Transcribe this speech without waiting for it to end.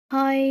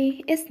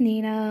Hi, it's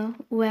Nina.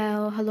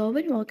 Well, hello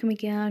and welcome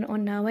again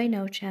on Now I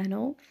Know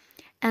channel.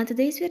 And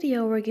today's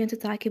video we're going to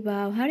talk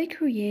about how to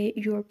create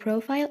your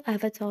profile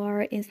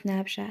avatar in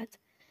Snapchat.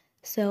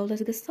 So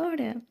let's get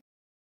started.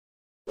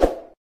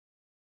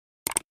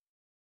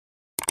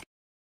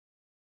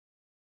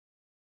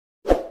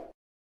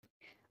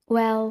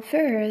 Well,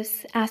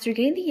 first, after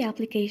getting the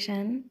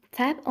application,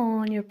 tap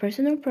on your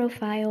personal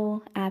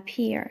profile app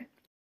here.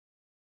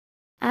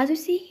 As you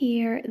see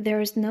here, there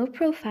is no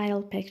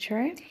profile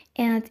picture,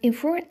 and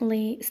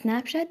importantly,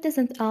 Snapchat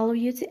doesn't allow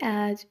you to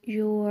add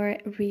your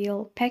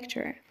real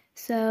picture.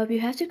 So you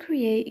have to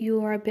create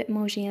your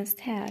Bitmoji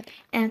instead.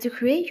 And to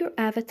create your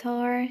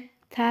avatar,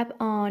 tap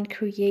on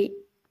Create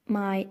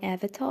My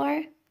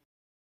Avatar.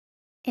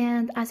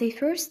 And as a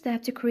first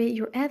step to create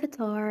your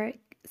avatar,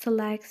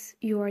 select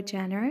your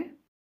genre.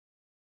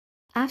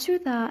 After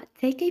that,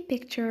 take a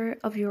picture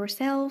of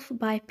yourself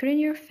by putting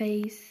your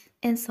face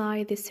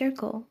inside the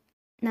circle.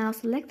 Now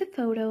select the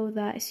photo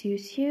that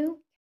suits you,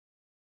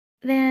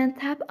 then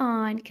tap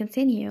on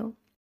Continue.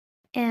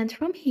 And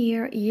from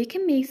here, you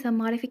can make some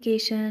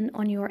modification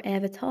on your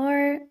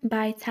avatar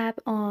by tap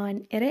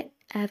on Edit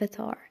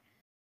Avatar.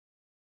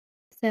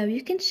 So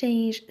you can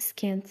change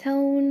skin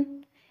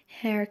tone,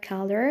 hair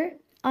color,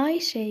 eye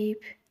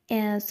shape,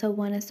 and so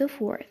on and so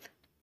forth.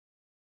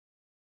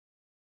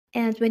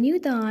 And when you're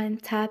done,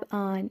 tap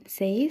on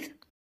Save.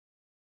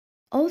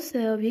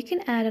 Also, you can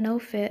add an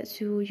outfit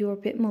to your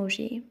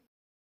Bitmoji.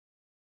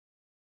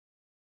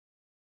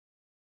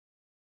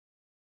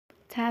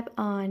 Tap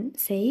on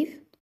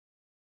Save.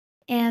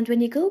 And when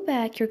you go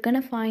back, you're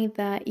gonna find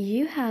that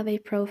you have a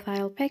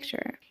profile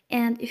picture.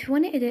 And if you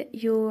want to edit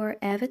your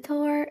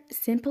avatar,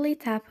 simply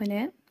tap on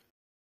it.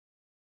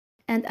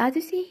 And as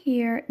you see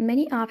here,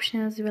 many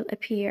options will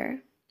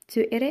appear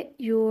to edit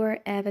your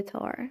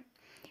avatar.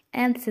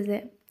 And this is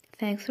it.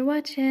 Thanks for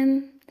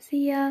watching.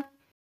 See ya.